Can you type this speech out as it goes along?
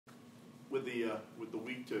with the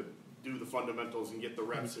week to do the fundamentals and get the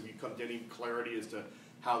reps, have you come to any clarity as to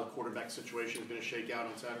how the quarterback situation is going to shake out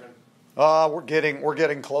on Saturday? We're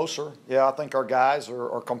getting closer. Yeah, I think our guys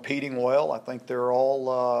are competing well. I think they're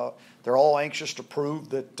all anxious to prove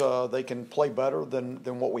that they can play better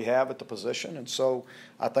than what we have at the position, and so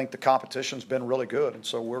I think the competition's been really good. And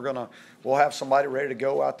so we'll have somebody ready to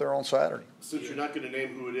go out there on Saturday. Since you're not going to name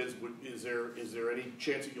who it is there any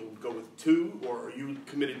chance that you'll go with two, or are you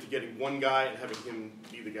committed to getting one guy and having him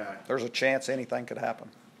be the guy? There's a chance anything could happen.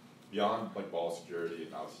 Beyond like ball security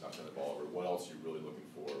and obviously not turning the ball over, what else are you really looking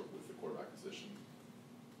for with the quarterback position?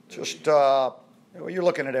 Just you're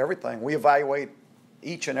looking at everything. We evaluate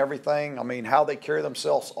each and everything. I mean, how they carry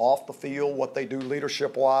themselves off the field, what they do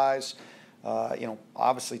leadership-wise.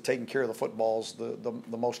 Obviously taking care of the football is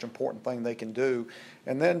the most important thing they can do.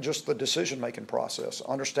 And then just the decision-making process,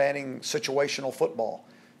 understanding situational football.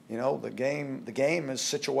 The game is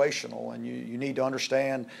situational, and you need to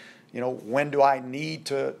understand, when do I need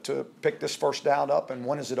to pick this first down up, and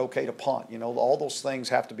when is it okay to punt? All those things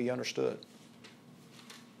have to be understood.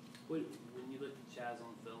 When you look at Chaz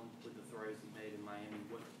on film with the throws he made in Miami,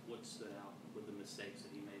 what stood out with the mistakes that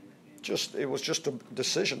he made in that game? It was just a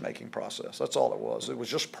decision-making process. That's all it was. It was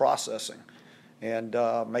just processing and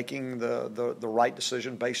making the right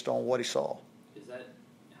decision based on what he saw. Is that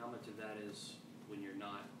how much of that is when you're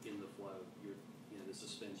not in the flow? You're the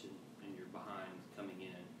suspension and you're behind coming in.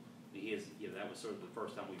 That was sort of the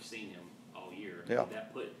first time we've seen him all year. Yeah.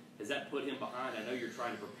 Has that put him behind? I know you're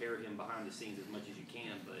trying to prepare him behind the scenes as much as you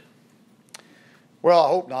can, but. Well, I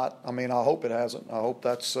hope not. I mean, I hope it hasn't. I hope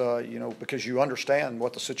that's, because you understand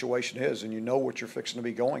what the situation is and you know what you're fixing to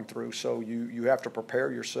be going through. So you have to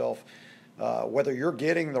prepare yourself. Whether you're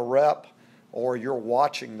getting the rep or you're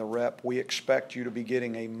watching the rep, we expect you to be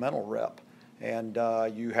getting a mental rep. And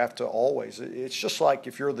you have to always, it's just like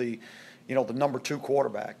if you're the number 2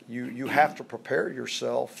 quarterback, you have to prepare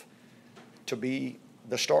yourself to be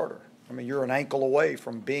the starter. I mean, you're an ankle away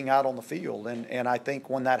from being out on the field, and I think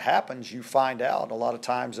when that happens, you find out a lot of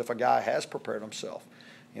times if a guy has prepared himself.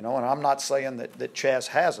 And I'm not saying that Chaz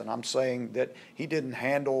hasn't. I'm saying that he didn't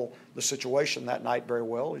handle the situation that night very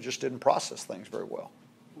well. He just didn't process things very well.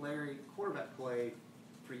 Larry, quarterback play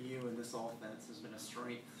for you in this offense has been a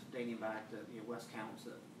strength dating back to West Counts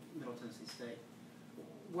at Middle Tennessee State.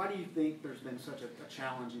 Why do you think there's been such a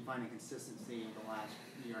challenge in finding consistency in the last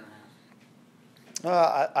year and a half?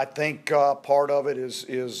 I think part of it is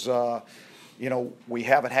we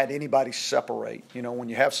haven't had anybody separate. When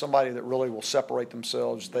you have somebody that really will separate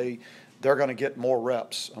themselves, they're going to get more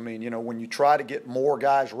reps. I mean, when you try to get more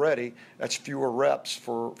guys ready, that's fewer reps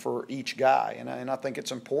for each guy. And I think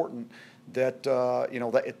it's important that,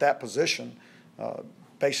 that at that position,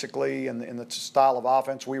 basically in the style of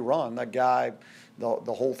offense we run, that guy,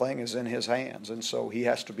 the whole thing is in his hands. And so he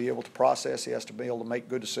has to be able to process, he has to be able to make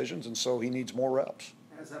good decisions, and so he needs more reps.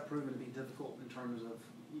 Has that proven to be difficult in terms of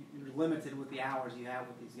you're limited with the hours you have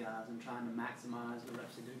with these guys and trying to maximize the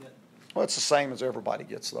reps you do get? Well, it's the same as everybody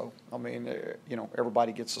gets, though. I mean,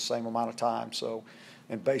 everybody gets the same amount of time. So,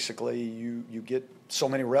 and basically you get so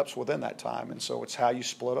many reps within that time. And so it's how you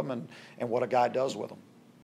split them and what a guy does with them.